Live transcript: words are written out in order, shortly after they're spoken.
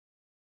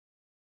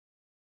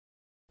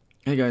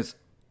Hey guys,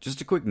 just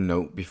a quick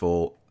note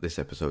before this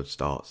episode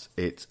starts.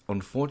 It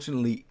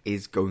unfortunately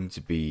is going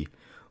to be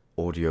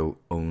audio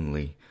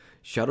only.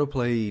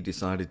 Shadowplay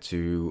decided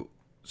to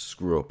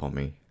screw up on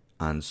me,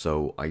 and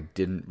so I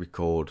didn't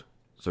record.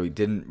 So it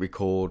didn't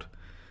record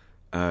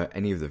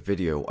any of the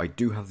video. I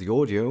do have the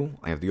audio.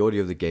 I have the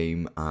audio of the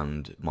game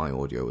and my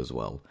audio as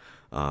well.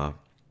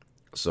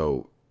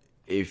 So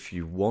if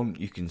you want,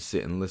 you can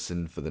sit and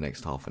listen for the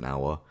next half an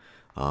hour,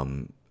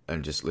 and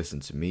just listen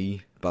to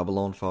me babble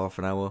on for half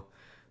an hour.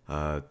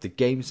 The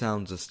game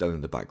sounds are still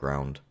in the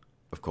background,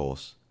 of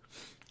course,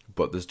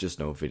 but there's just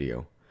no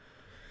video.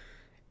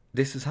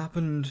 This has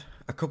happened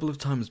a couple of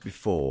times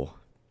before,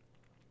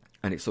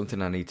 and it's something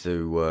I need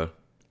to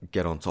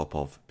get on top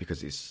of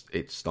because it's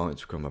starting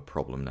to become a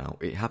problem now.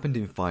 It happened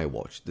in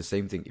Firewatch, the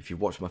same thing. If you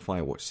watch my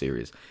Firewatch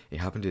series, it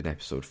happened in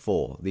episode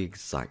 4, the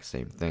exact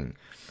same thing.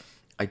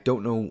 I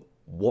don't know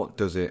what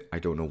does it. I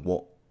don't know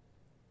what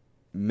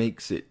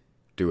makes it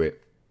do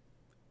it.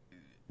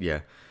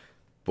 Yeah.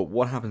 But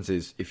what happens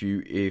is, if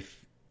you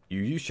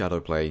use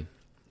Shadowplay,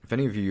 if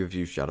any of you have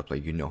used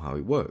Shadowplay, you know how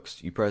it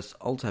works. You press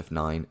Alt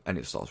F9 and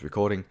it starts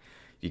recording.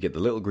 You get the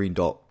little green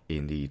dot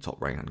in the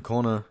top right hand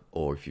corner,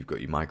 or if you've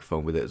got your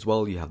microphone with it as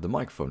well, you have the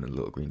microphone and the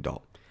little green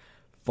dot.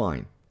 Fine,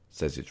 it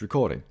says it's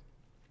recording.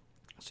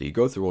 So you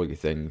go through all your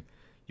thing,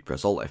 you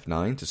press Alt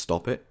F9 to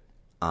stop it,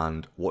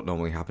 and what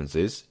normally happens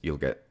is, you'll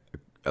get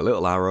a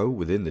little arrow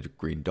within the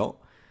green dot,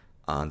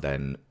 and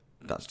then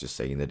that's just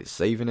saying that it's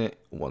saving it.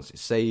 Once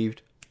it's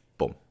saved,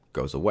 boom,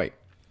 goes away.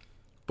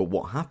 But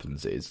what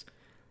happens is,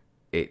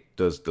 it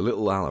does the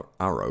little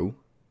arrow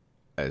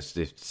as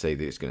if to say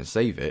that it's going to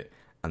save it,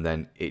 and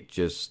then it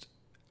just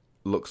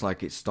looks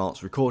like it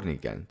starts recording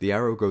again. The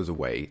arrow goes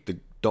away, the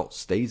dot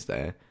stays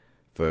there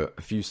for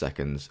a few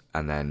seconds,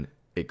 and then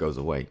it goes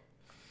away.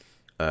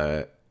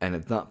 And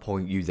at that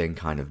point, you then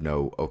kind of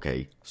know,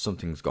 okay,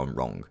 something's gone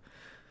wrong.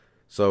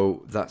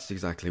 So that's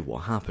exactly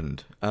what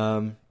happened.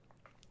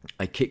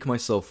 I kick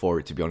myself for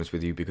it, to be honest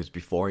with you, because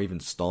before I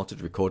even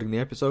started recording the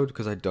episode,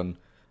 because I'd done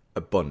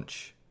a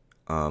bunch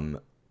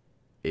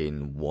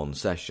in one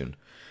session,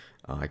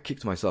 I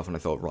kicked myself and I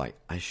thought, right,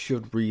 I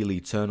should really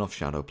turn off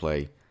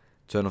Shadowplay,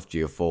 turn off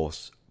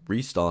GeoForce,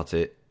 restart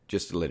it,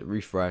 just to let it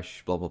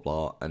refresh, blah, blah,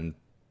 blah, and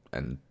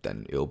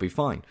then it'll be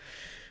fine.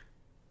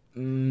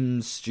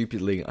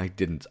 Stupidly, I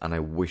didn't, and I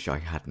wish I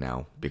had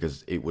now,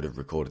 because it would have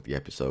recorded the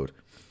episode.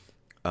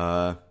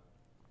 I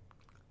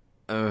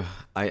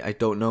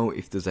don't know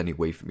if there's any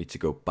way for me to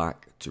go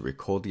back to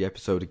record the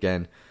episode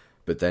again,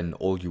 but then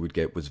all you would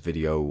get was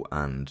video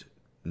and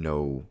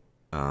no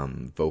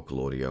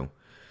vocal audio.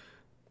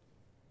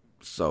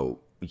 So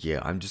yeah,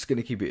 I'm just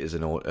gonna keep it as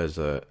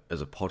a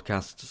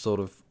podcast sort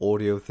of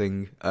audio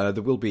thing. There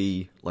will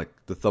be like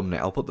the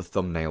thumbnail. I'll put the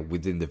thumbnail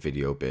within the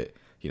video bit,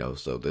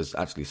 so there's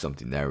actually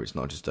something there. It's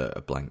not just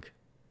a blank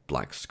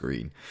black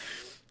screen.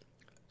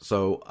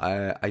 So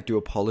I do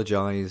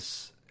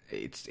apologize.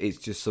 It's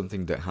just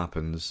something that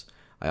happens.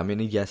 I mean,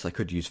 yes, I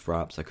could use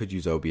Fraps, I could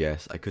use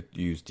OBS, I could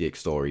use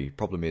DxStory.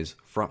 Problem is,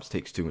 Fraps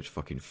takes too much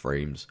fucking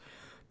frames.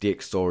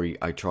 DxStory,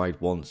 I tried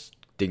once,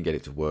 didn't get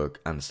it to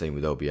work, and the same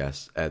with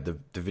OBS. The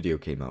video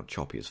came out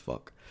choppy as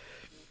fuck.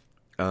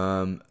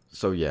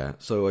 So yeah,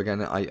 so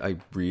again, I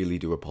really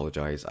do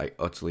apologize. I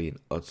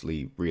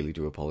utterly really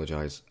do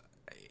apologize.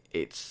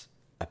 It's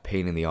a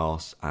pain in the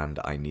arse, and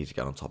I need to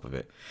get on top of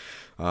it.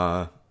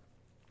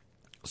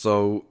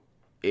 So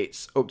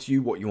it's up to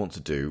you what you want to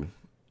do.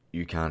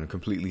 You can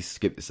completely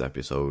skip this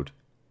episode,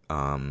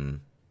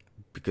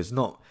 because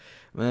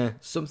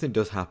something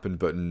does happen,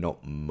 but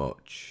not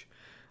much.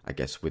 I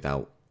guess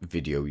without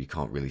video, you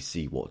can't really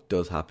see what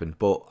does happen,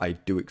 but I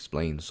do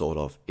explain sort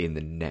of in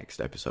the next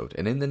episode.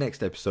 And in the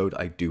next episode,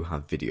 I do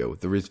have video.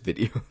 There is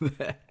video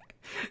there,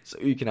 so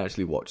you can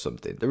actually watch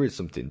something. There is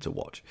something to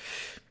watch.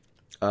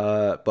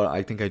 But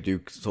I think I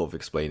do sort of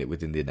explain it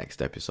within the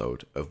next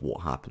episode of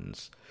what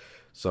happens.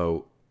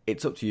 So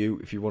it's up to you.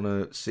 If you want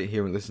to sit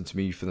here and listen to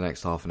me for the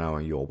next half an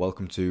hour, you're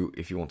welcome to.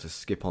 If you want to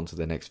skip on to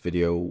the next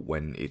video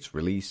when it's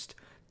released,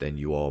 then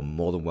you are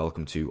more than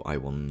welcome to. I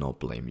will not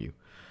blame you.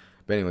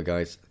 But anyway,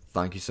 guys,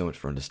 thank you so much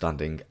for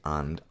understanding,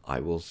 and I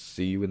will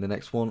see you in the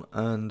next one,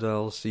 and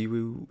I'll see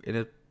you in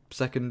a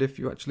second if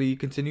you actually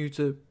continue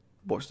to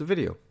watch the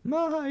video.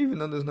 Even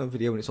though there's no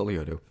video and it's all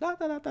audio.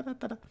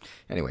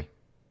 Anyway,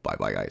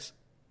 bye-bye, guys.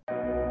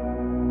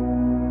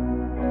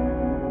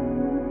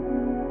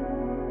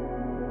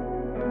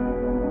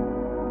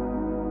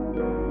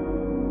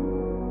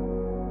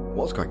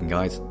 What's cracking,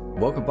 guys?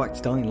 Welcome back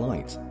to Dying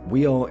Light.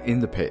 We are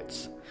in the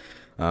pits.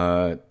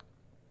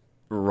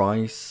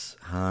 Rice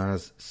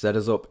has set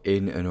us up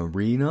in an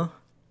arena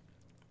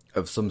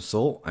of some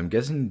sort. I'm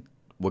guessing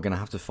we're going to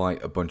have to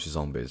fight a bunch of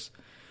zombies.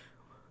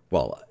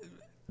 Well,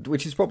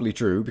 which is probably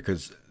true,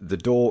 because the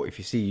door, if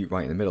you see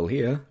right in the middle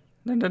here,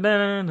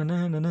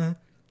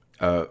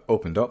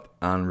 opened up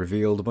and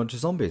revealed a bunch of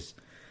zombies.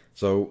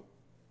 So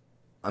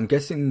I'm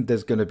guessing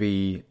there's going to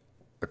be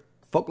a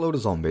fuckload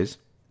of zombies.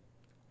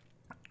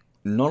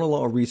 Not a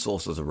lot of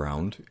resources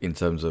around in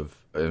terms of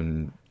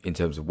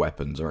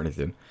weapons or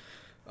anything.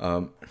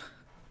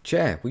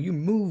 Chair, will you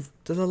move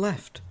to the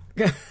left?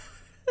 Will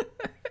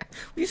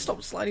you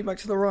stop sliding back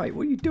to the right?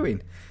 What are you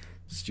doing?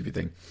 Stupid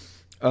thing.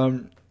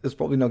 There's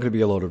probably not going to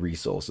be a lot of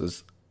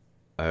resources.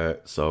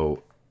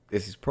 So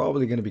this is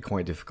probably going to be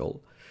quite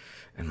difficult.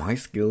 And my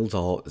skills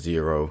are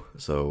 0.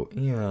 So,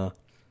 yeah.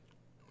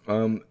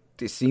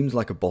 This seems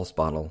like a boss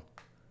battle.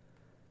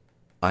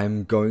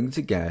 I'm going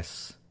to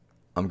guess...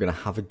 I'm going to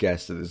have a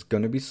guess that there's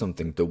going to be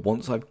something that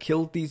once I've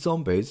killed these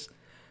zombies,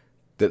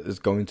 that there's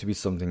going to be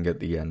something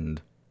at the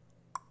end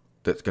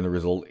that's going to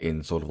result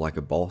in sort of like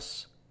a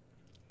boss,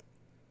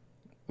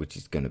 which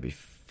is going to be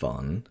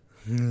fun.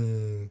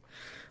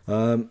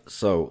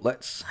 So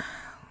let's...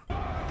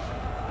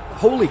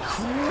 Holy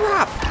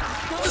crap!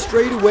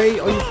 Straight away?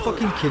 Are you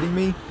fucking kidding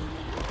me?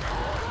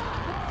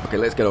 Okay,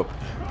 let's get up.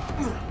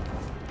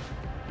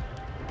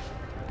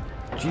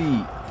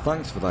 Gee,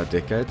 thanks for that,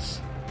 dickheads.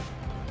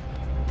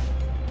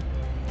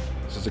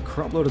 So there's a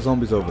crap load of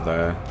zombies over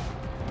there.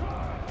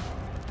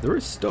 There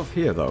is stuff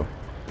here, though.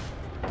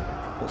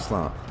 What's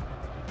that?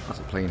 That's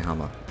a plain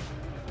hammer.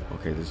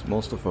 Okay, there's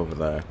more stuff over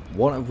there.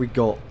 What have we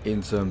got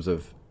in terms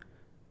of...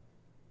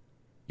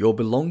 Your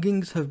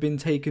belongings have been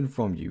taken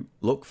from you.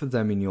 Look for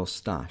them in your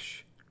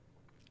stash.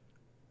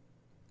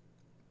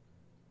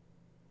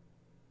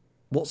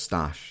 What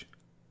stash?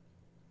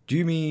 Do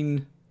you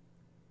mean...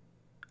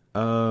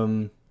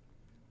 like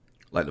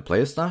the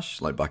player stash?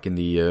 Like back in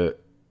the...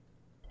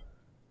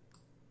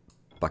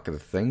 back of the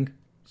thing?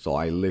 So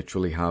I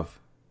literally have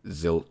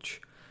zilch.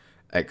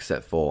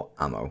 Except for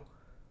ammo.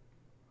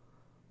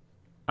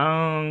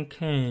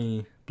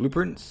 Okay.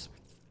 Blueprints?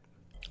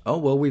 Oh,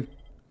 well, we've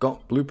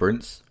got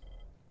blueprints.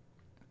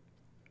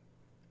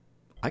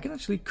 I can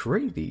actually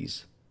create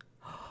these.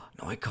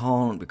 No, I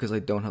can't because I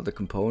don't have the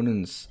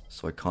components.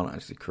 So I can't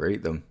actually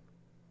create them.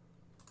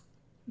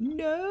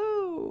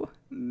 No.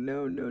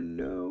 No, no,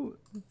 no.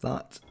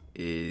 That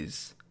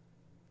is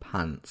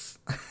pants.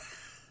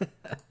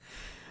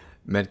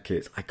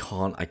 Medkits. I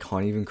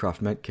can't even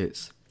craft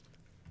medkits.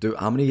 Dude,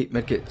 how many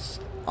medkits?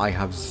 I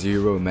have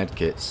 0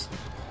 medkits.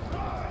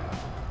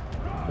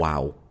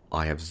 Wow,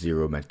 I have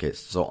 0 medkits.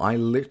 So I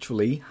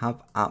literally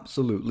have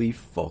absolutely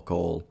fuck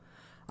all.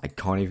 I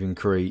can't even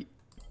create...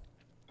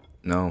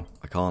 No,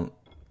 I can't.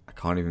 I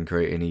can't even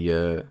create any...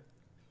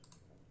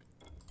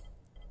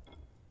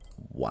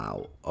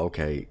 Wow,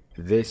 okay.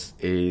 This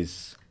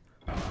is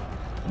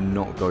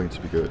not going to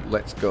be good.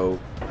 Let's go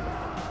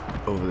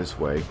over this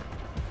way.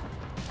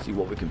 See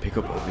what we can pick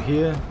up over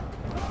here.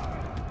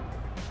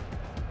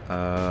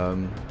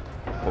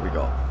 What we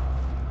got?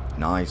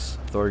 Nice.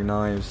 Throwing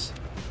knives.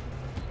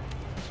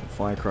 Some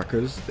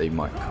firecrackers. They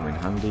might come in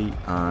handy.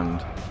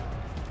 And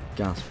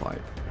gas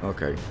pipe.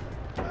 Okay.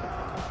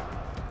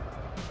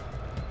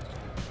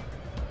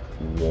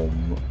 We'll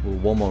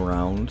one more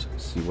round.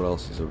 See what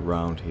else is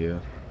around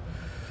here.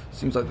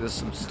 Seems like there's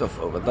some stuff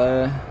over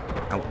there.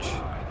 Ouch.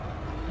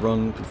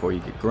 Run before you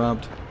get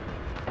grabbed.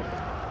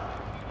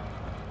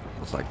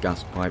 What's that?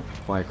 Gas pipe.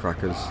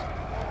 Firecrackers.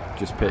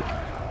 Just pick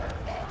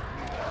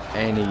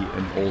any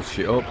and all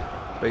shit up,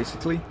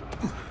 basically.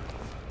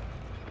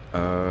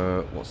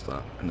 What's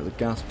that? Another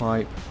gas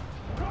pipe.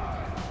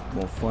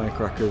 More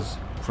firecrackers.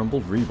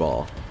 Crumbled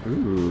rebar.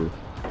 Ooh,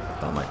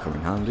 that might come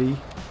in handy.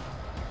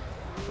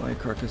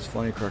 Firecrackers,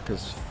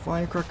 firecrackers,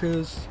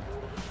 firecrackers.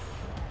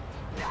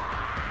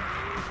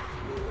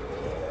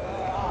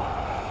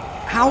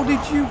 How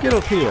did you get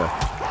up here?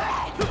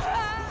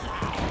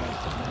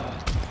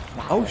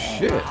 Oh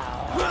shit.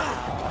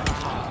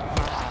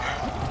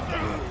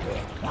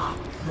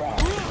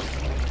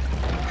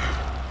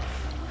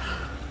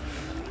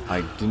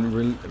 I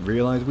didn't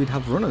realize we'd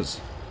have runners.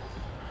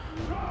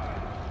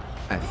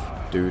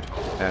 F, dude.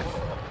 F.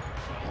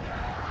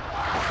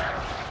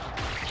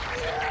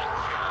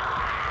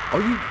 Oh,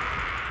 you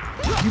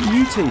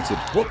mutated.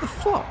 What the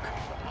fuck?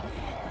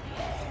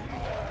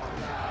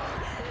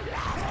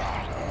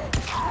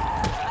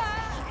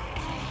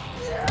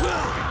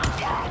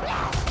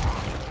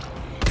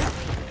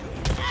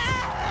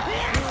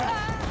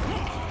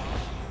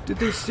 Did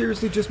they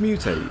seriously just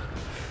mutate?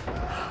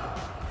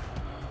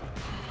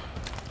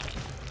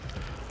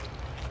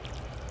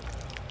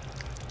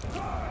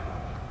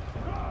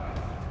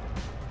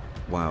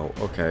 Wow,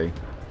 okay.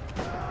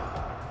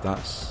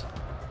 That's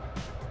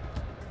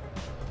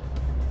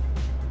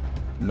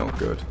not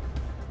good.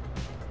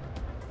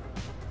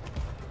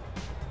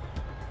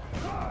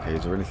 Okay,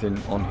 is there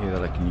anything on here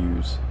that I can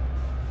use?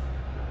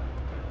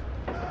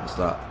 What's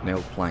that?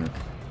 Nailed plank.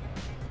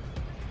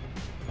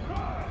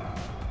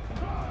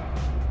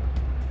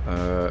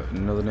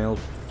 Another nailed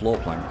floor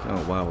plank.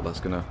 Oh wow, that's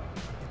gonna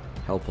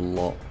help a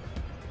lot.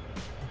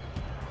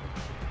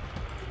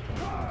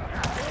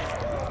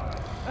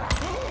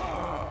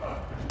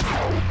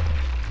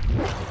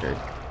 Okay.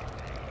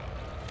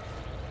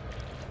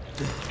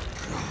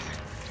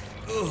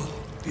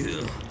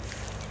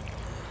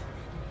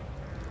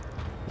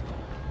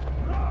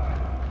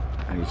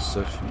 I need to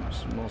search for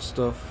some more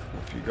stuff.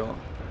 What have you got?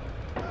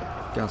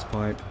 Gas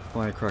pipe,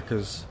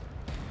 firecrackers.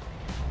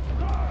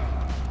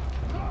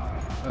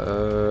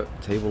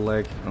 Table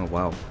leg. Oh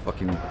wow,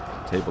 fucking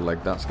table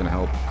leg. That's gonna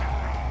help.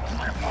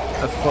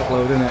 A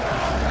fuckload, isn't it?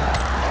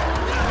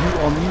 You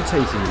are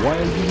mutating. Why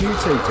are you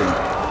mutating?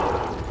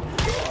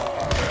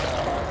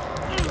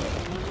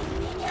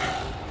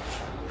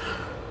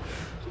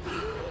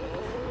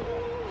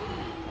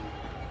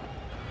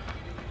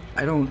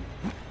 I don't...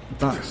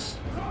 That's...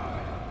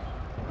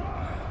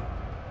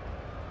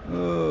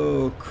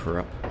 Oh,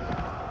 crap.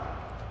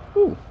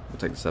 Ooh, we'll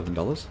take the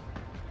 $7.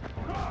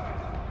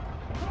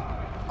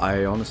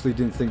 I honestly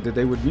didn't think that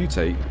they would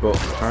mutate, but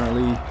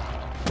apparently...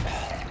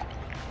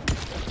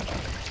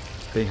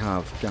 they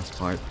have gas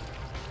pipe.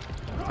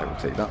 I will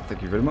take that,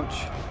 thank you very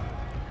much.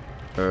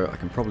 I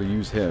can probably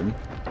use him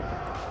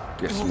to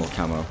get some more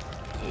camo.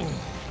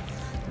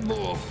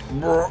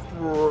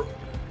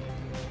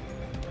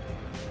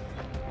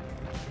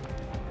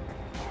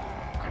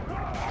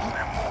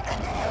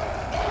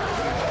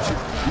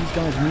 These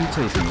guys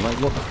mutating, like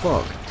what the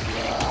fuck?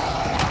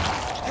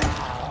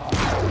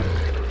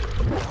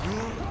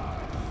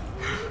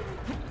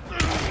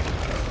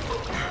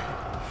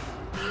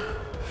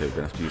 Okay, we're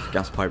gonna have to use the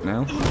gas pipe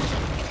now.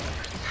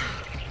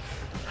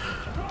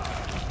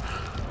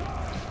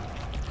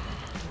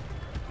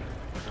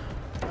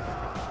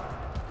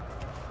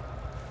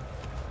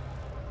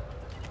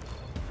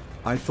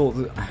 I thought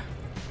that...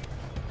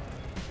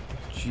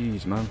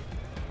 Jeez, man.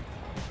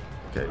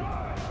 Okay.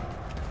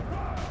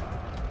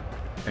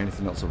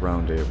 Anything else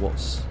around here?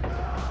 What's...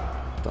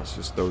 That's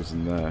just those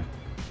in there.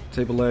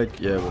 Table leg?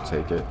 Yeah, we'll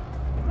take it.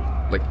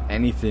 Like,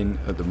 anything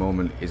at the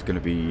moment is going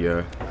to be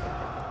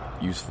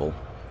useful.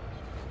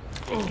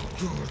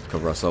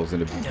 Cover ourselves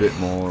in a bit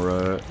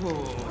more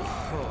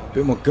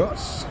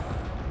guts.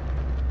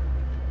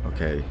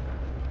 Okay.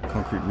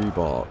 Concrete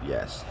rebar,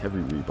 yes. Heavy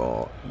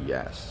rebar,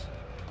 yes.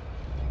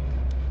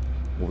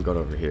 What we got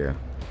over here?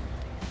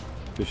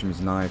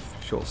 Fisherman's knife,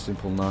 short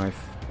simple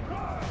knife,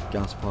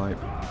 gas pipe.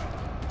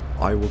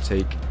 I will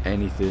take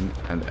anything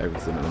and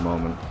everything at the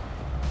moment.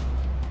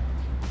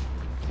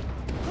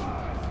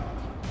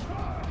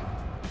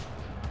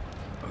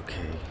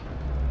 Okay.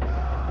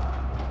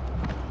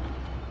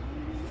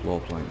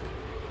 Floor plank.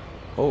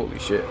 Holy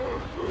shit.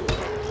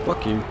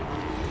 Fuck you.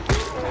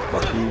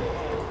 Fuck you.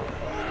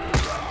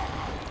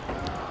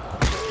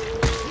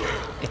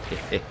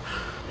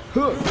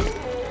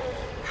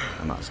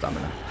 I'm out of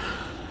stamina.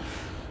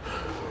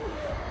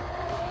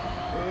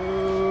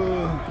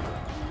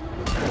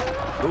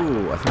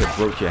 Ooh, I think I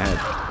broke your head.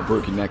 I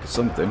broke your neck or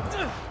something.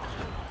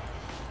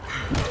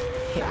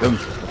 Hit them,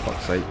 for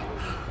fuck's sake.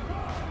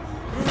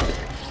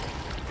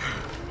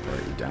 Where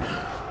are you down?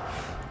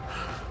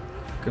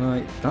 Can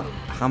I... That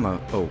hammer...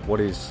 Oh, what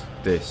is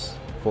this?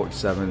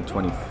 47,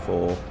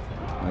 24,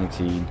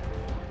 19.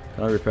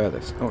 Can I repair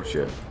this? Oh,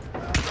 shit.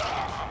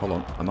 Hold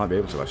on, I might be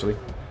able to, actually.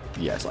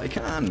 Yes, I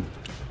can!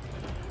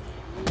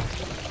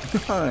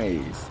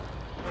 Nice!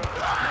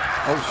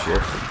 Oh,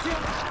 shit.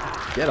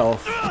 Get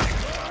off.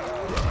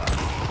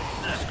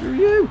 Screw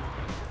you!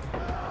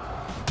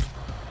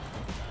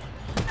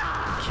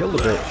 Kill the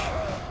bitch.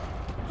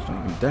 She's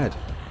not even dead.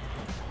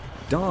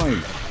 Die!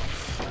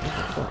 What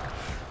the fuck?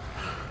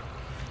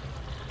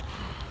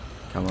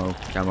 Camo,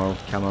 camo,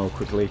 camo,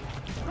 quickly.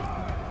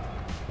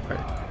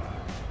 Okay.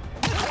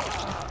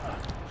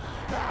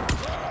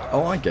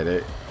 Oh, I get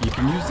it. You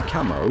can use the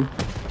camo,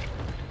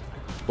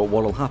 but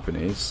what'll happen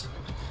is...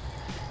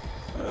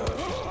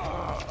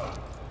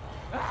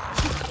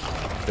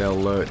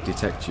 they'll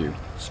detect you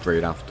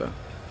straight after.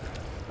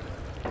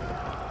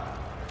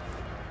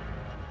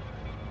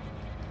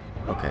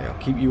 Okay, I'll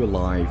keep you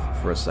alive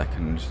for a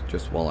second,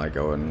 just while I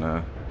go and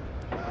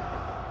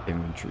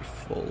inventory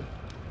full.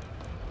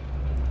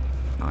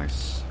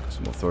 Nice. Got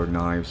some more throwing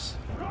knives.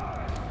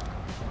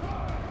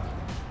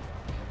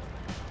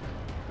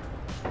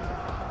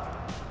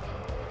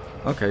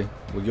 Okay,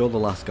 well you're the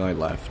last guy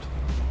left.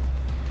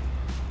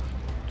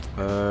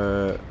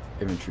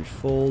 Inventory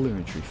full,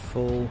 inventory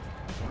full.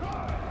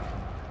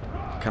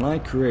 Can I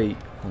create...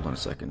 Hold on a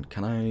second.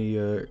 Can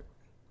I...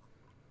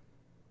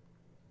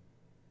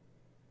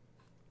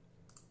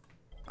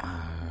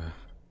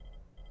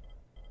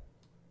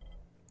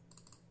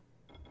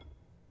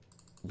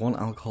 one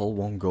alcohol,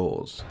 one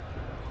gauze.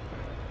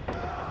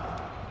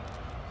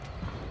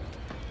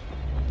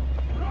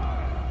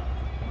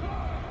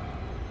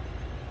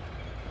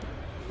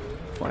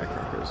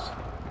 Firecrackers.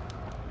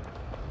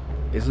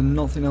 Is there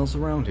nothing else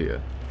around here?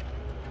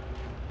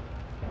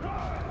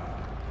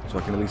 So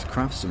I can at least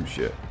craft some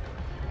shit.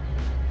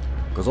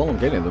 Because all I'm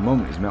getting at the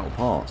moment is metal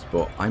parts,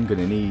 but I'm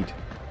gonna need...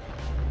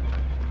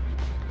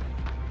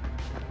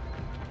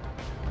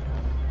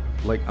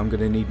 like, I'm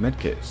gonna need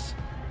medkits.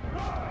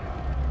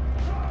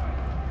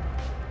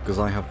 Because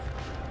I have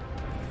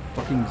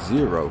fucking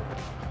 0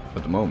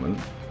 at the moment.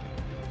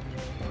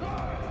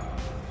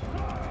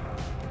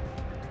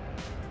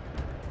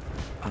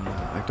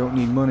 I don't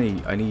need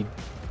money. I need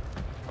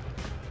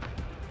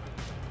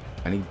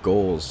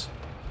gauze.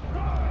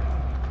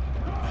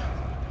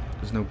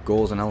 There's no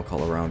gauze and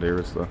alcohol around here,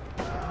 is there?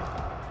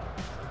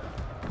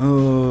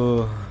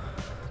 Oh,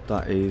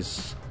 that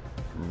is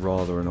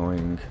rather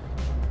annoying.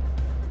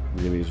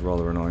 Really is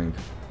rather annoying.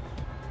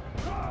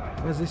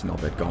 Where's this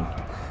knobhead gone?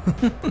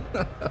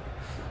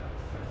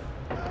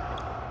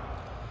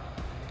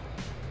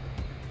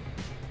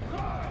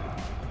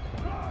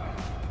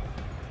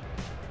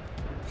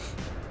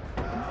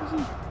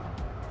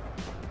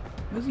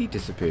 Where's he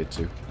disappeared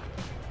to?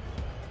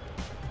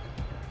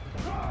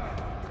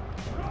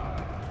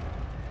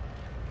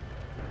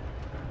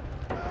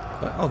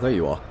 Oh, there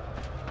you are.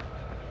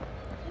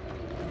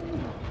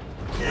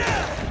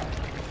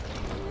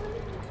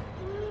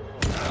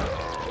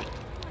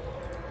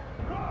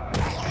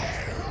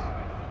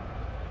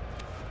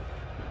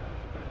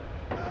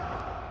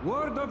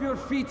 Word of your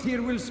feet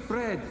here will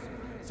spread.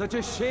 Such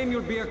a shame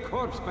you'll be a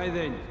corpse by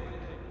then.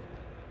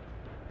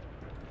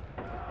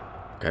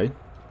 Okay.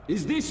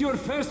 Is this your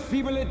first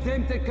feeble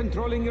attempt at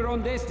controlling your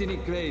own destiny,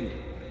 Crane?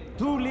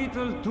 Too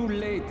little, too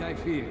late, I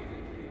fear.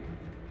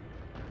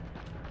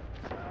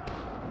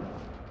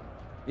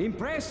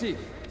 Impressive!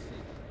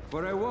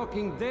 For a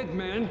walking dead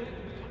man.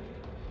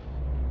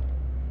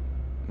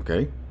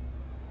 Okay.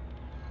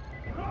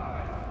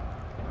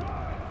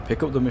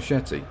 Pick up the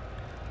machete.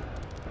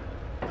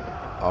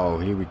 Oh,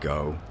 here we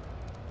go.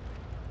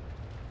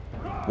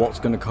 What's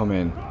gonna come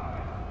in?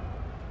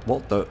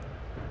 What the...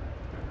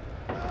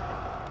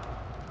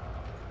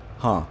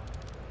 Huh.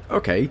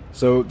 Okay,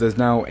 so there's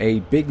now a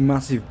big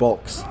massive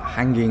box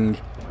hanging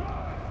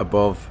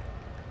above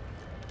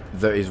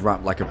that is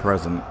wrapped like a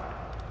present.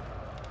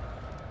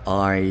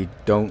 I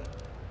don't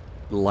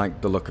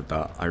like the look of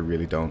that. I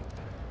really don't.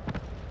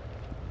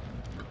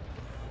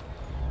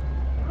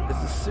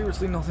 There's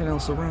seriously nothing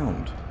else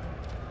around.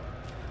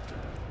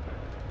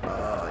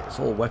 It's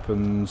all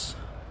weapons.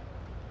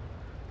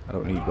 I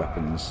don't need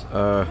weapons.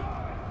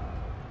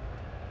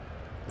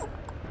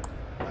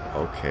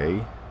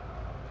 Okay.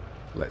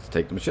 Let's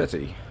take the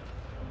machete.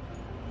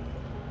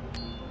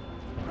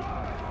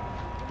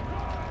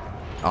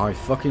 I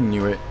fucking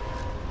knew it.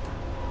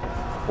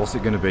 What's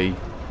it gonna be?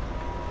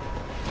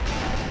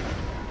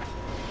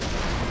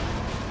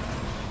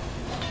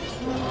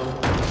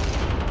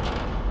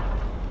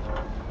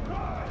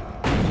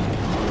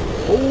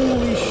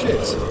 Holy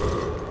shit!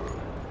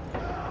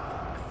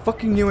 I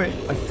fucking knew it.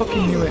 I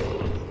fucking knew it.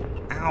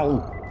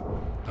 Ow.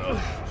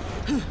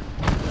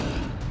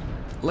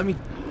 Let me...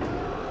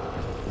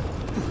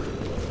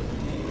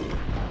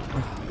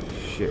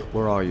 Shit,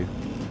 where are you?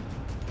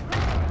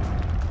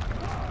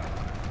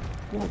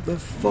 What the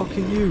fuck are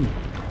you?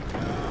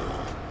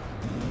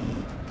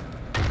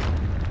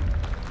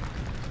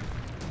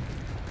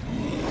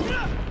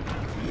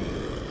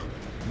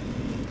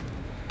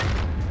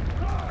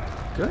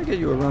 Can I get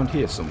you around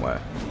here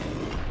somewhere?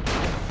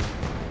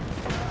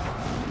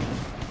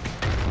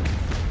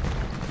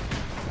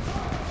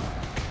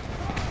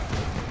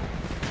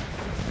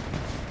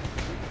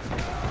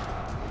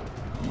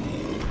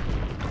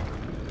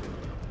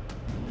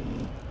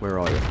 Where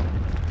are you?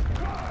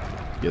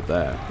 You're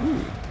there.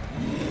 Ooh.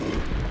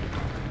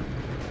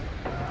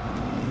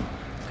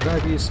 Could I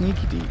be a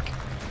sneaky deek?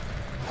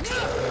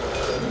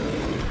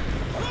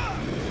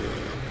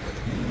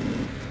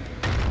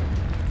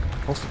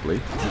 Possibly.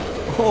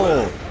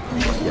 Oh!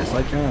 Yes,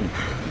 I can.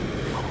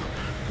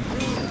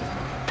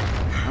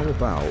 How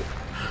about...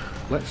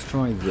 Let's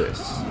try this.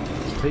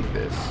 Let's take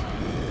this.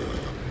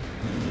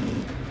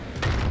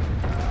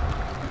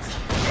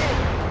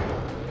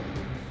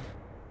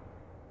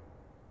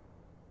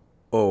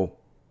 Oh.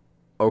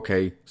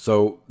 Okay,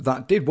 so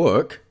that did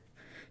work.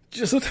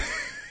 Just...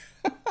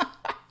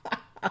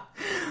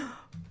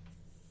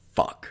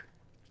 Fuck.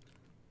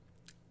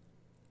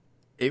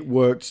 It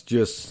worked,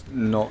 just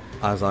not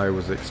as I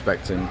was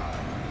expecting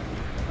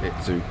it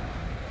to.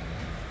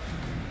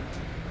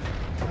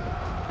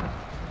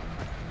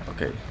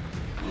 Okay.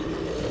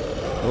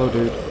 Hello,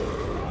 dude.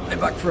 I'm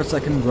back for a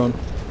second run.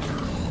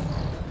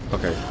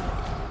 Okay.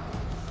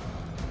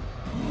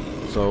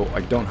 So,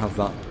 I don't have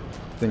that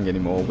thing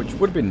anymore, which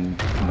would have been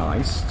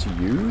nice to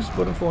use,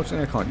 but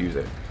unfortunately I can't use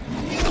it.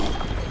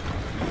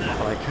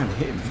 But I can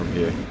hit him from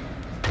here,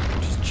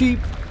 which is cheap.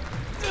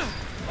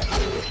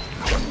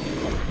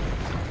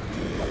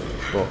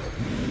 But,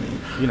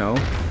 you know,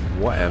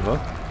 whatever.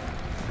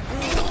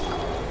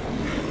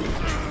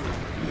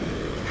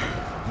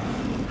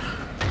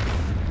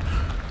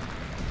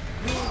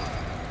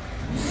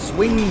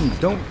 Swing!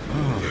 Don't...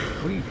 Oh,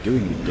 what are you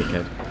doing, you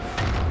dickhead?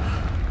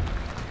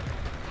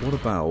 What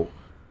about...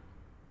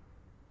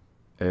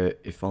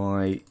 if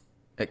I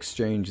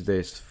exchange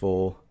this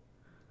for...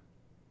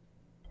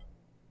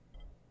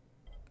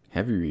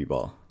 heavy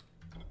rebar?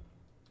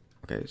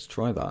 Okay, let's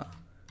try that.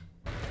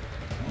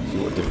 See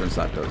what difference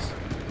that does.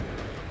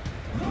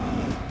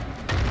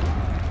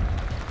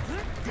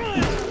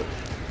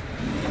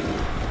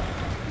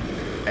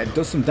 It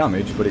does some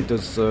damage, but it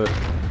does...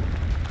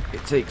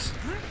 it takes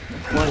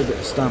quite a bit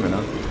of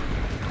stamina.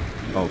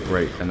 Oh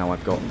great, and now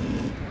I've got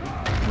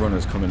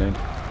runners coming in.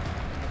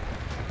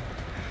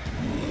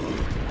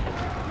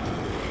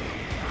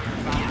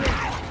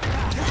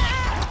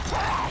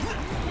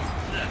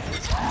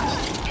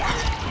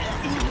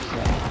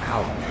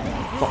 Ow.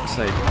 fuck's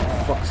sake.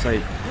 Fuck's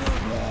sake.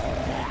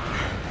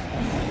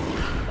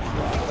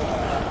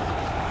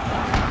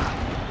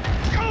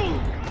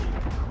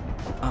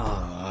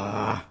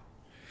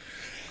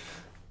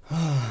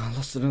 I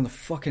lost another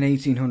fucking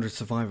 1800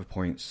 survivor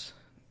points.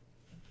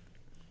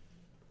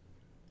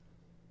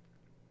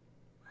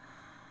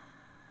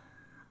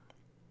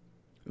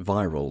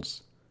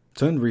 Virals.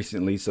 Turned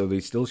recently, so they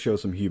still show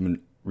some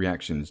human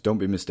reactions. Don't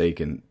be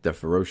mistaken. They're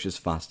ferocious,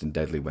 fast, and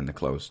deadly when they're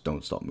close.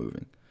 Don't stop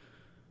moving.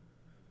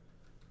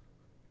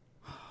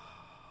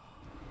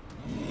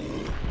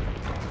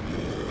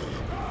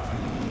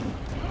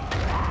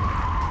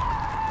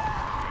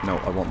 No,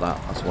 I want that.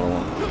 That's what I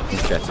want.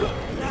 Machete.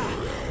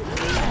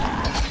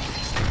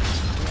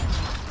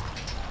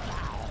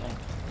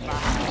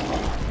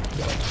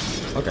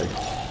 Okay.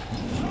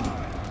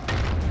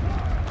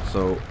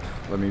 So,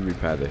 let me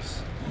repair this.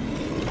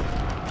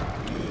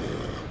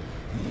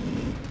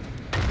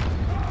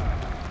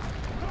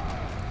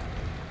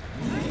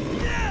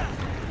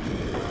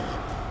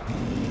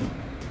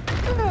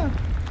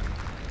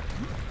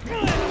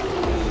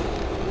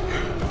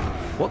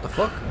 What the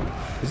fuck?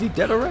 Is he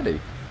dead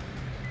already?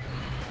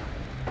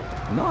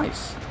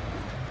 Nice.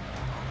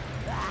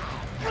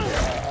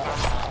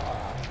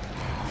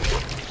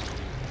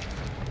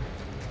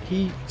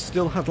 He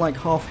still had like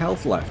half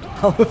health left.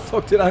 How the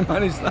fuck did I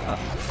manage that?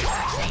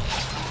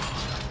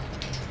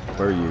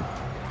 Where are you?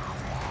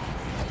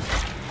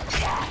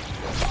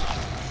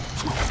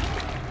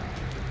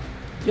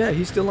 Yeah,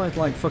 he still had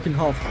like fucking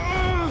half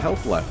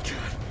health left.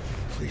 God,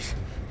 please.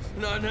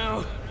 Not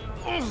now.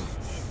 Oh,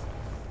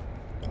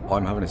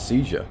 I'm having a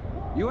seizure.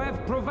 You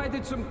have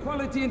provided some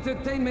quality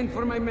entertainment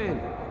for my men.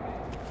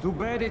 Too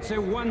bad it's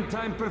a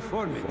one-time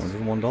performance.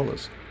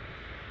 $401.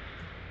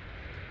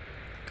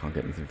 Can't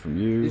get anything from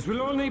you. This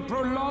will only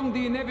prolong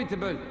the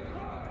inevitable.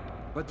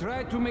 But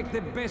try to make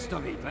the best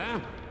of it, huh?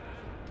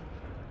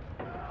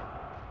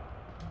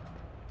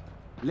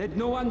 Let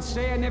no one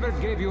say I never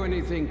gave you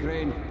anything,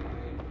 Crane.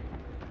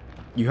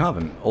 You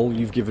haven't. All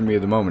you've given me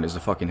at the moment is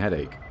a fucking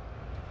headache.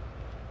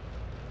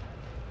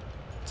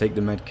 Take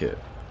the med kit.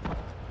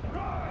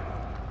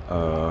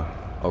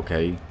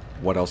 Okay.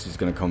 What else is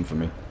gonna come for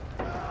me?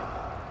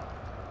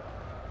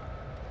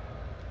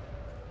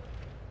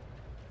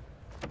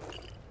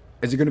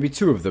 Is it gonna be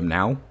two of them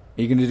now?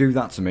 Are you gonna do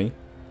that to me?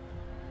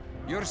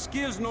 Your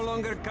skills no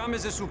longer come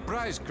as a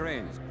surprise,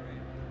 Crane.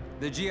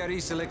 The GRE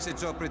selects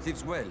its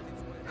operatives well.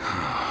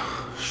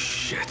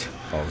 Shit.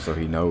 Oh, so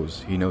he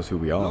knows. He knows who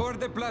we are. Lower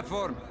the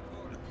platform.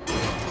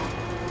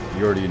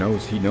 He already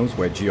knows. He knows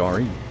we're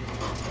GRE.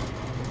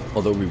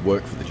 Although we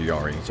work for the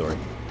GRE, sorry.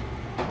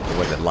 Or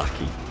we're the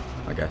lackey,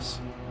 I guess.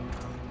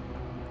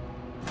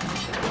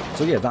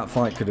 So yeah, that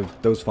fight could have...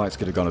 Those fights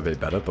could have gone a bit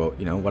better, but,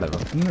 you know, whatever.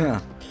 Nah.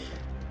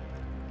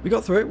 We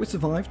got through it. We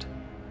survived.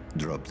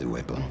 Drop the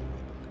weapon.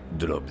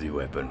 Drop the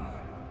weapon.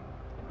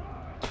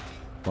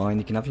 Fine,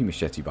 you can have your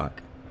machete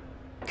back.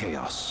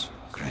 Chaos,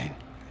 Crane.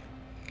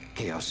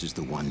 Chaos is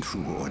the one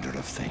true order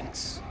of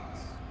things.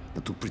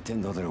 But to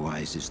pretend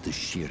otherwise is the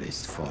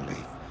sheerest folly.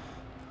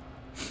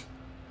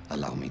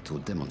 Allow me to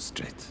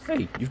demonstrate.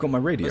 Hey, you've got my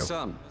radio.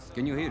 Bassam,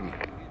 can you hear me?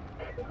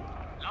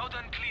 Loud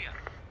and clear.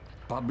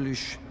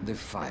 Publish the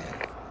file.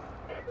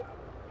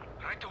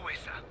 Right away,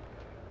 sir.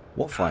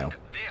 What file?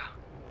 There.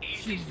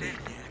 Easy said.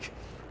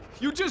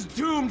 You just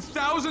doomed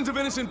thousands of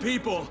innocent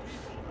people!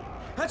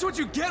 That's what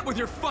you get with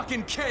your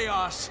fucking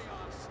chaos!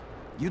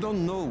 You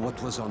don't know what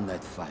was on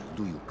that file,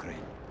 do you,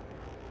 Crane?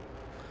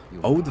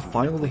 Oh, the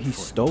file that he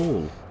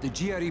stole. The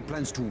GRE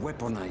plans to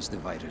weaponize the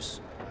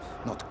virus,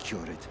 not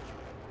cure it.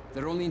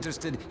 They're only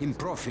interested in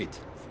profit,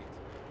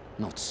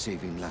 not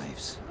saving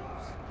lives.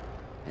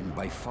 And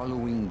by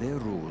following their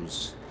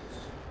rules,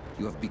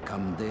 you have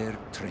become their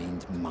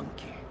trained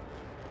monkey.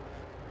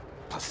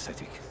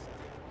 Pathetic.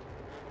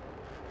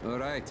 All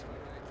right.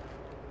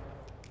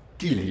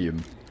 Kill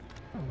him.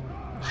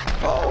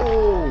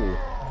 Oh!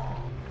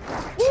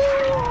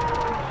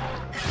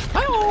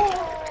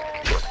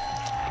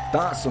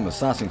 That's some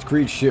Assassin's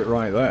Creed shit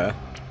right there.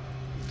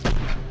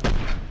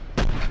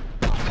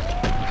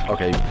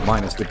 Okay,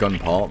 minus the gun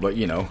part, but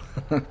you know.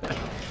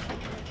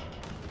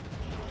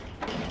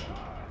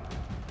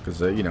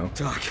 Because, you know.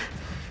 Doc,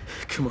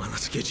 come on,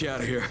 let's get you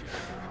out of here.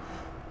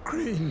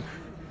 Crane,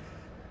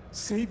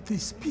 save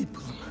these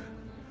people.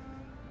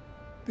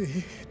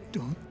 They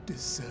don't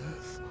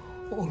deserve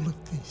all of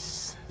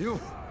this. You,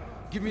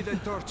 give me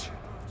that torch.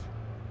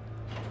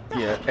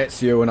 Yeah,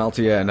 Ezio and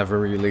Altair never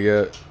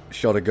really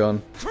shot a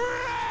gun.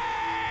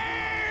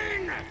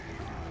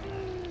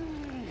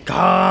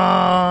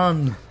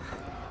 Khan!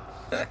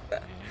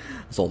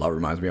 That's all that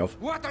reminds me of.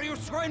 What are you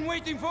swine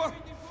waiting for?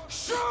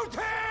 Shoot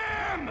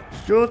him!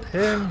 Shoot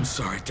him! I'm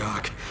sorry,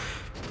 Doc.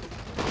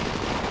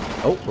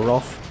 Oh, we're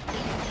off.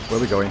 Where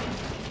are we going?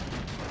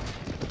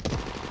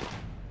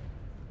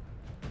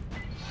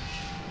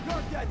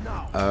 You're dead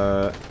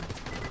now.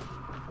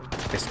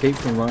 Escape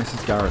from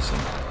Rice's garrison.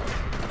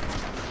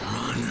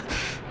 Run.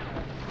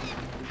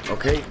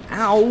 Okay,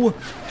 ow!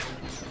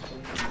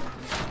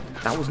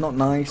 That was not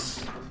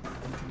nice.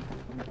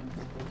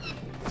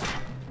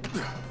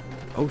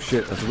 Oh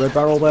shit, there's a red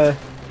barrel there.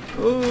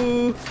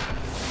 Oh.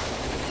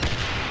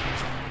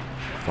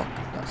 Fuck,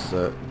 that's,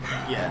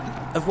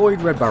 yeah.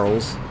 Avoid red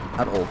barrels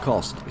at all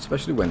cost,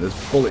 especially when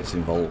there's bullets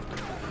involved.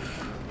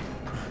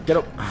 Get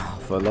up. Oh,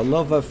 for the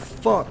love of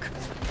fuck.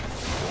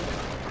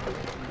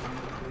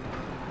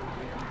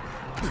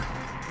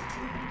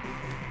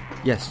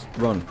 Yes,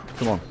 run.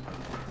 Come on.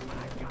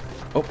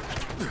 Up.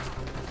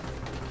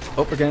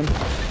 Up again.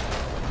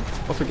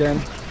 Up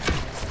again.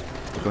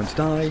 We're going to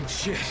die.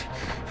 Shit.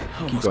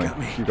 Keep going.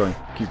 Keep going.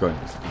 Keep going.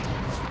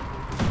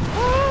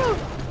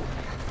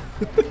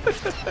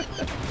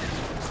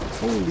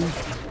 Holy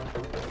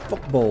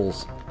fuck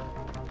balls.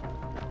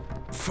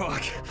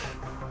 Fuck.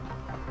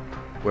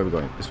 Where are we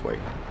going? This way.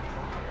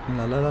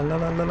 La la la la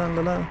la la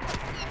la la.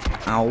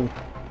 Ow.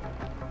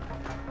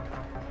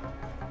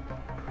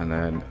 And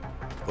then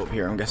up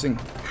here, I'm guessing.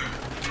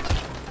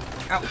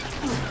 Ow.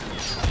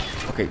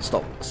 Okay,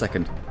 stop. A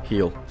second.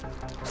 Heal.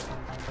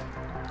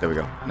 There we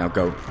go. Now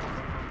go.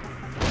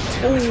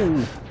 Oh!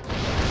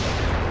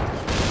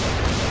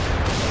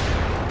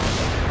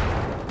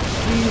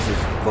 Jesus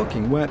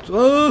fucking wet.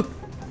 Oh!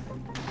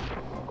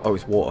 Oh,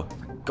 it's water.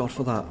 Thank God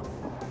for that.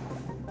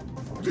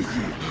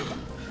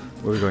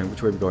 Where are we going?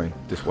 Which way are we going?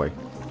 This way.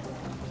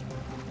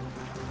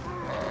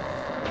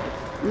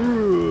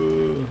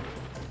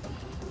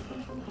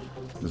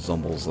 There's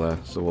zombies there,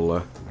 so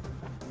we'll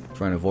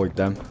try and avoid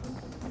them.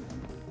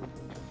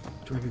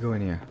 Which way are we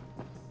going here?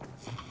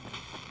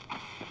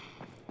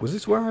 Was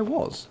this where I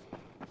was?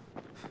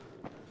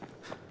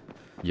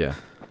 Yeah.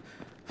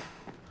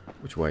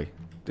 Which way?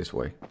 This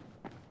way.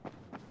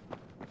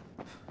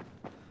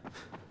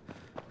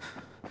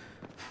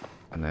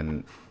 And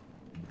then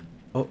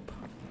up.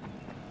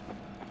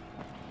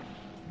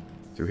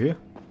 Through here?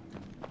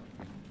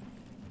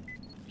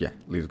 Yeah,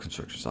 leave the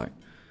construction site.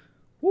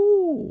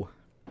 Woo!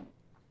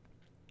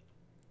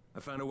 I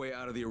found a way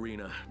out of the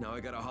arena. Now I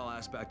gotta haul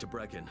ass back to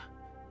Brecken.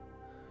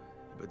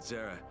 But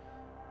Zara,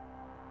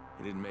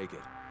 he didn't make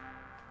it.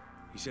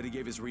 He said he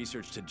gave his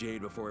research to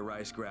Jade before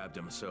Rice grabbed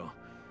him, so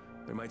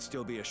there might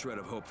still be a shred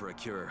of hope for a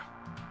cure.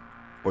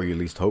 Or you at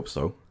least hope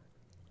so.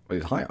 I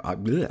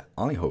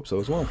hope so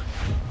as well.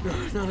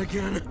 Not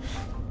again.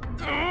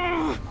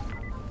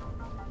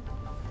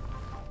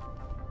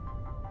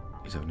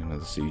 He's having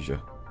another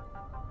seizure.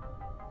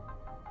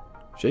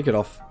 Shake it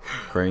off,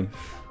 Crane.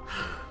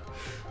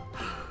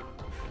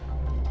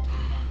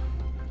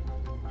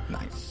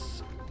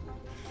 Nice.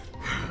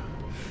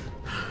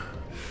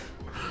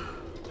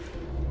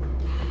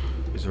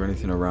 Is there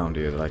anything around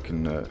here that I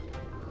can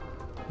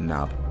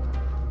nab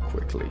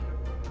quickly?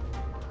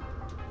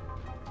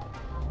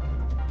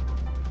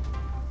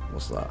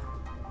 What's that?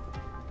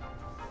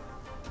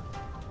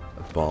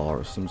 A bar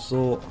of some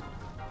sort.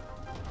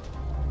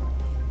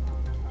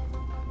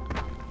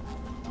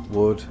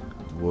 Wood.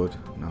 Wood.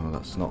 No,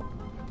 that's not.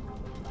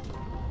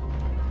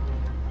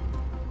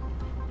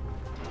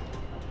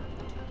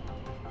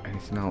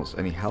 Anything else?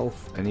 Any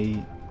health?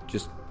 Any...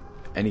 just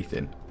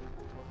anything?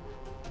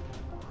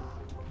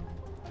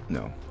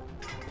 No.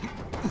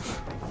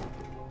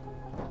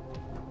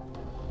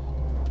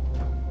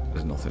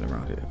 There's nothing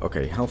around here.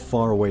 Okay, how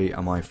far away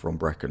am I from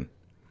Brecken?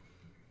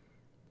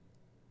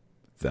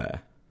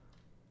 There.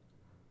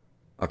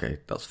 Okay,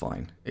 that's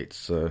fine.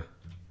 It's, God,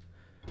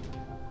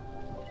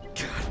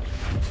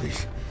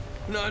 please.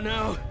 Not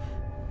now.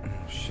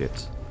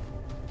 Shit.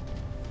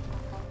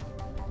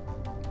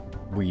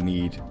 We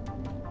need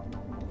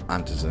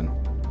antizin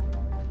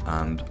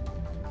and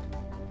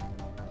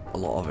a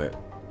lot of it.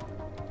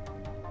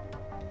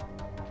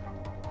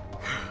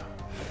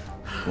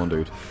 Come on,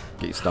 dude.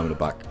 Get your stamina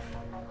back.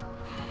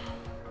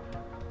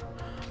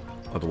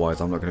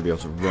 Otherwise, I'm not going to be able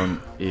to run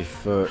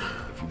if you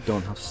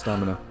don't have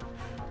stamina.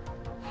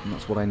 And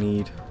that's what I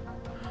need.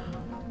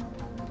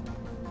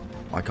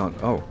 I can't...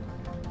 Oh.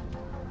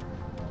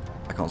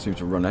 I can't seem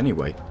to run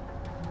anyway.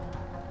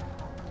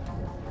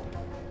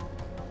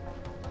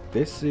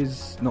 This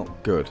is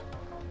not good.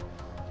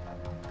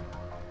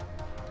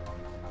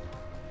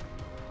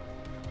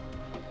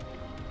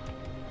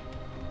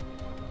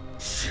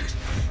 Shit.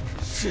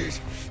 Shit.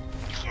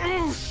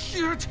 Oh,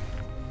 shit.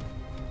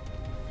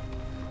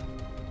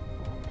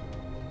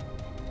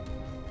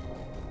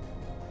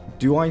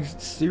 Do I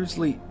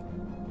seriously...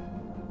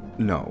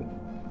 No.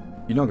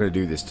 You're not going to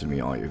do this to me,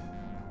 are you?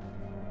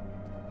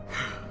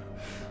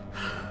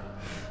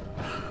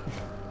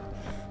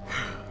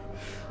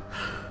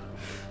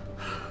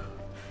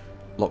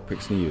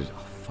 Lockpicks needed. Oh,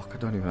 fuck, I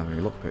don't even have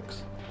any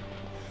lockpicks.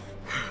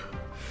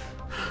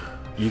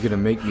 You're going to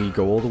make me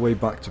go all the way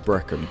back to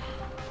Brecken.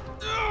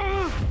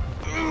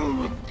 Oh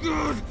my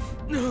god.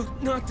 No,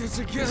 not this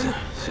again.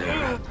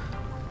 Sarah.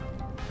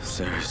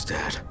 Sarah's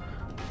dead.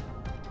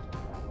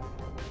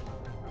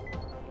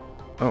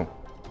 Oh.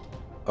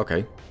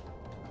 Okay.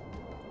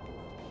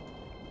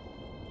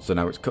 So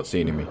now it's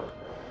cutscening me.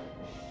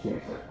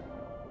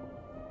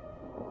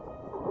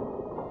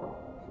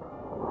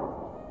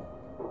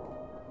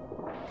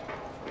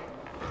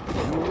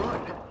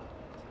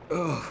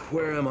 Oh,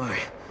 where am I?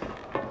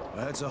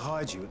 I had to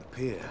hide you at the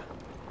pier.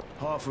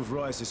 Half of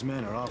Rice's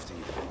men are after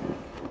you.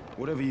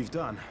 Whatever you've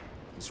done,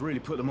 it's really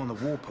put them on the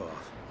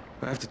warpath.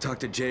 I have to talk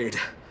to Jade.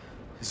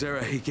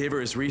 Zara, he gave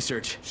her his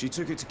research. She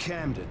took it to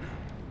Camden.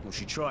 Well,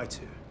 she tried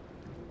to.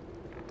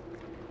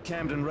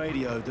 Camden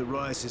radioed that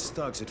Rice's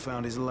thugs had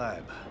found his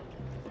lab.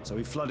 So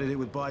he flooded it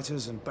with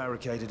biters and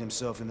barricaded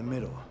himself in the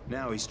middle.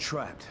 Now he's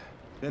trapped.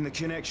 Then the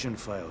connection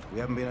failed. We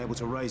haven't been able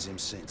to raise him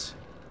since.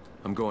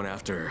 I'm going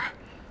after her.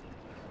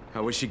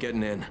 How is she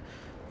getting in?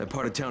 That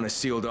part of town is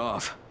sealed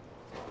off.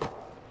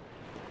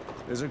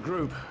 There's a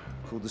group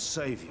called the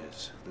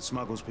Saviors that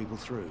smuggles people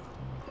through.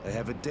 They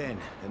have a den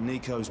at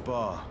Nico's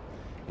bar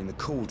in the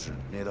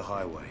Cauldron near the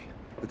highway.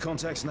 The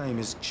contact's name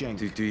is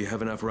Jenk. Do you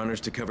have enough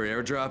runners to cover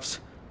airdrops?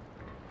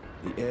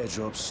 The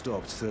airdrop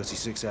stopped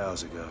 36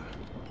 hours ago.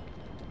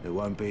 There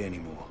won't be any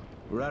more.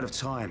 We're out of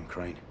time,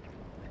 Crane.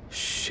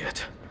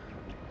 Shit.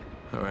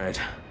 Alright.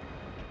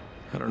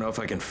 I don't know if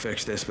I can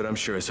fix this, but I'm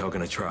sure as hell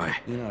gonna try.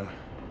 You know,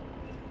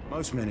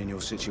 most men in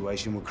your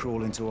situation would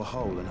crawl into a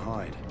hole and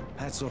hide.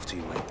 Hats off to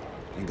you, mate.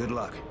 And good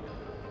luck.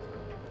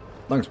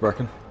 Thanks,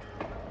 Bracken.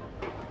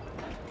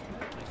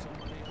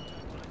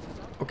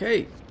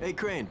 Okay. Hey,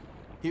 Crane.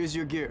 Here's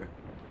your gear.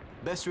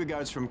 Best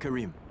regards from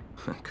Karim.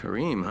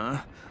 Karim,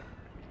 huh?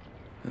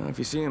 If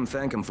you see him,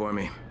 thank him for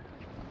me.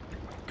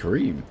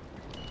 Karim.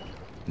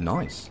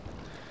 Nice.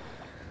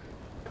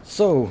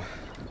 So...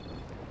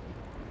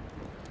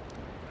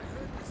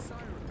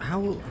 how...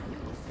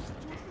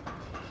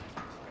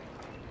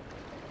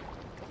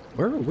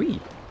 where are we?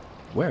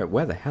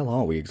 Where the hell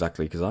are we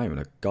exactly? Because I haven't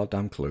a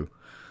goddamn clue.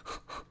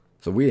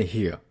 So we're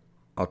here.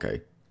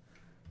 Okay.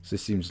 So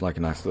this seems like a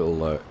nice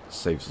little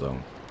safe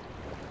zone.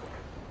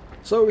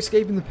 So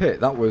escaping the pit,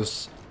 that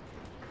was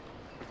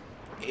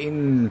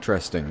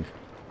interesting.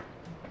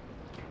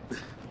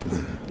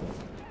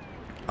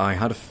 I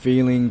had a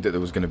feeling that there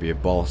was going to be a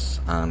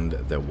boss, and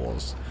there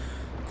was.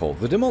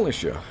 Called the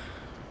Demolisher.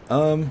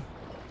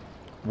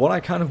 What I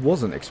kind of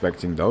wasn't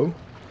expecting, though,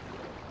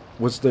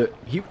 was that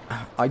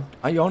I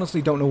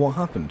honestly don't know what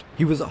happened.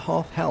 He was at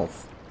half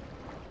health.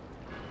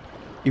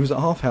 He was at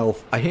half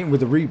health, I hit him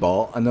with a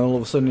rebar, and then all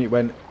of a sudden it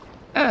went,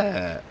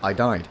 I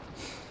died.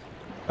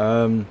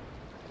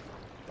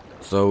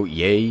 So,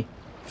 yay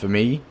for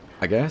me,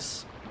 I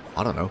guess.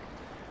 I don't know.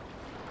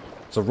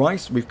 So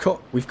Rice, we've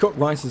cut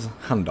Rice's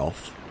hand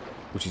off,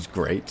 which is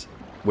great.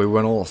 We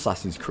went all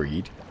Assassin's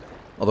Creed.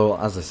 Although,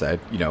 as I said,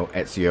 you know,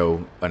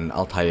 Ezio and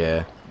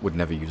Altair would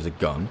never use a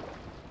gun.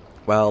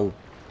 Well,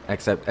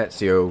 except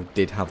Ezio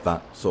did have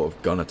that sort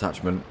of gun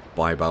attachment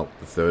by about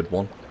the third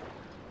one.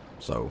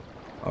 So,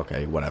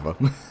 okay, whatever.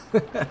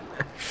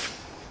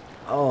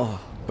 Oh,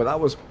 but that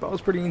was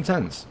pretty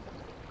intense.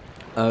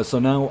 So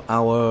now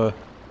our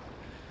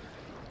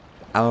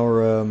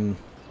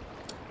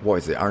what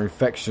is it? Our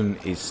infection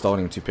is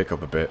starting to pick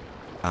up a bit,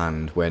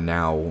 and we're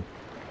now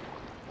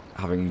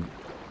having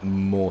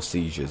more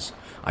seizures.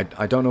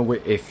 I don't know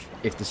if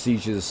the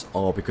seizures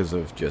are because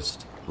of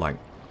just like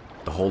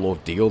the whole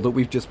ordeal that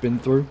we've just been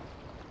through.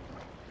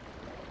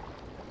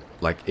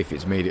 Like if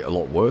it's made it a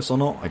lot worse or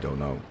not, I don't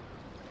know.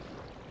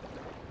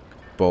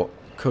 But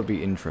could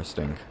be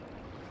interesting.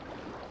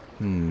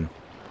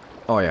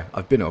 Oh yeah,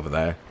 I've been over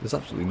there. There's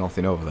absolutely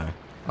nothing over there.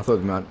 I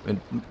thought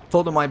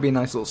there might be a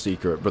nice little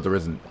secret, but there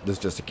isn't. There's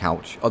just a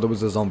couch. Oh, there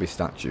was a zombie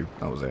statue.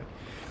 That was it.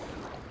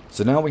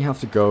 So now we have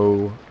to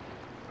go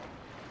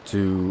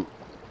to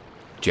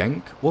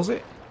Jenk, was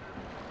it?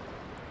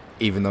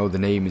 Even though the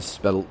name is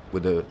spelled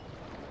with a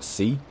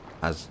C,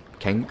 as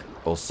Kenk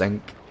or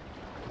Senk,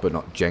 but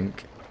not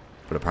Jenk.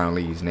 But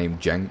apparently he's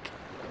named Jenk.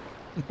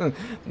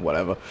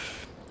 Whatever.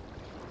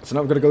 So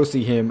now we've got to go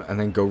see him and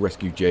then go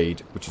rescue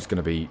Jade, which is going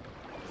to be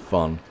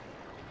fun.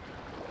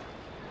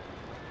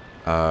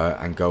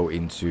 And go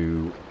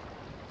into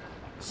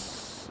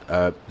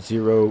Zone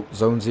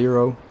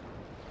Zero,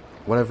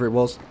 whatever it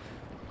was.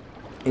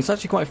 It's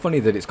actually quite funny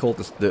that it's called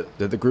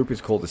the group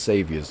is called the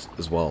Saviors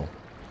as well,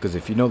 because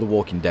if you know The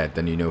Walking Dead,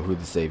 then you know who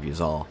the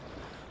Saviors are.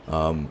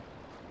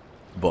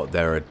 But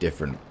there are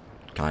different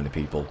kind of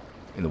people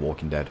in The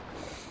Walking Dead.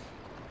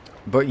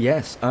 But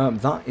yes,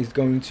 that is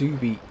going to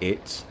be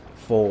it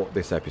for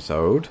this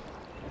episode.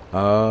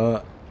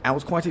 That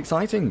was quite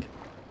exciting.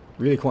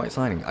 Really quite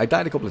exciting. I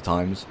died a couple of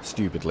times,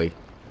 stupidly,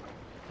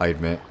 I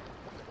admit.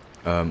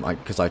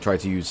 Because I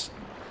tried to use...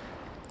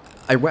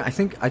 I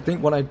think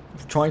what I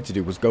tried to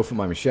do was go for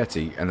my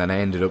machete, and then I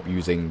ended up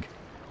using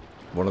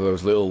one of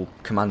those little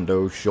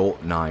commando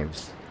short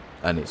knives.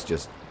 And it's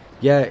just...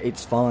 yeah,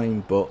 it's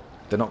fine, but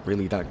they're not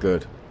really that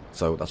good.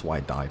 So that's why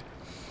I died.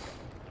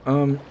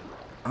 And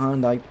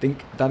I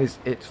think that is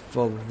it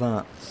for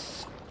that.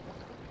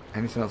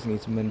 Anything else I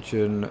need to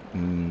mention?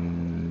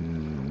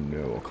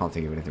 No, I can't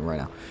think of anything right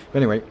now. But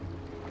anyway,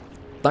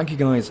 thank you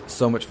guys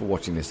so much for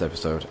watching this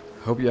episode.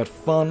 Hope you had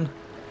fun,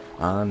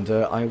 and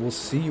I will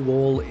see you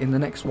all in the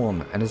next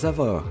one. And as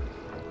ever,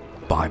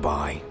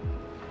 bye-bye.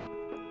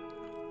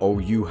 Oh,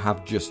 you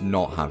have just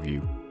not, have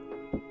you?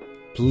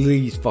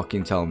 Please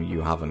fucking tell me you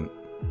haven't.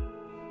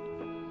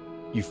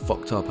 You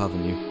fucked up,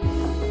 haven't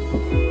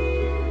you?